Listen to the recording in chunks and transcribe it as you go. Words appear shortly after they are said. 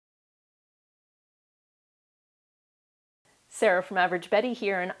Sara from AverageBetty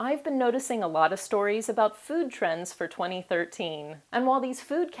here, and I've been noticing a lot of stories about food trends for 2013. And while these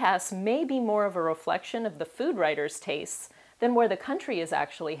foodcasts may be more of a reflection of the food writers' tastes than where the country is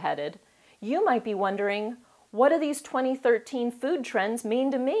actually headed, you might be wondering, what do these 2013 food trends mean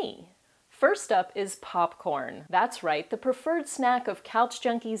to me? First up is popcorn. That's right, the preferred snack of couch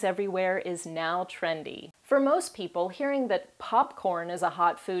junkies everywhere is now trendy. For most people, hearing that popcorn is a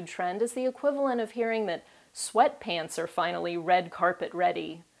hot food trend is the equivalent of hearing that sweatpants are finally red carpet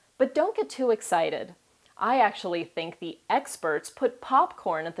ready. But don't get too excited. I actually think the experts put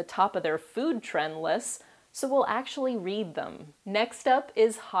popcorn at the top of their food trend lists, so we'll actually read them. Next up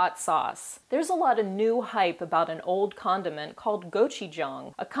is hot sauce. There's a lot of new hype about an old condiment called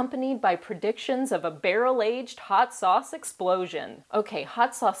gochujang, accompanied by predictions of a barrel-aged hot sauce explosion. Okay,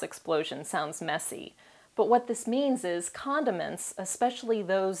 hot sauce explosion sounds messy, but what this means is condiments, especially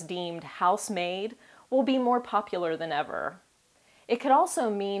those deemed house-made, will be more popular than ever. It could also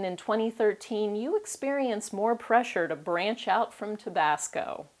mean in 2013 you experience more pressure to branch out from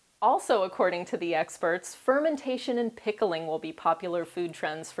Tabasco. Also, according to the experts, fermentation and pickling will be popular food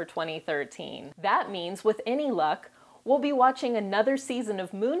trends for 2013. That means, with any luck, we'll be watching another season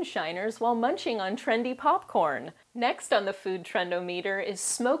of moonshiners while munching on trendy popcorn. Next on the food trendometer is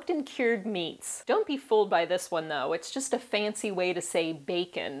smoked and cured meats. Don't be fooled by this one though, it's just a fancy way to say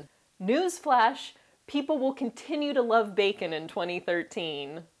bacon. Newsflash, people will continue to love bacon in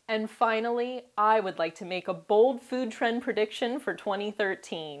 2013. And finally, I would like to make a bold food trend prediction for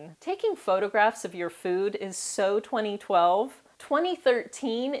 2013. Taking photographs of your food is so 2012.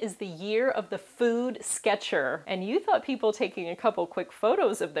 2013 is the year of the food sketcher, and you thought people taking a couple quick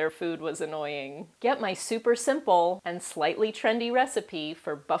photos of their food was annoying. Get my super simple and slightly trendy recipe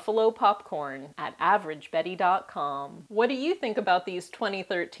for buffalo popcorn at AverageBetty.com. What do you think about these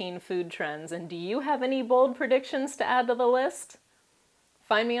 2013 food trends, and do you have any bold predictions to add to the list?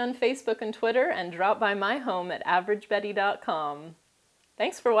 Find me on Facebook and Twitter, and drop by my home at AverageBetty.com.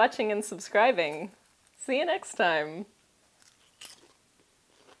 Thanks for watching and subscribing. See you next time.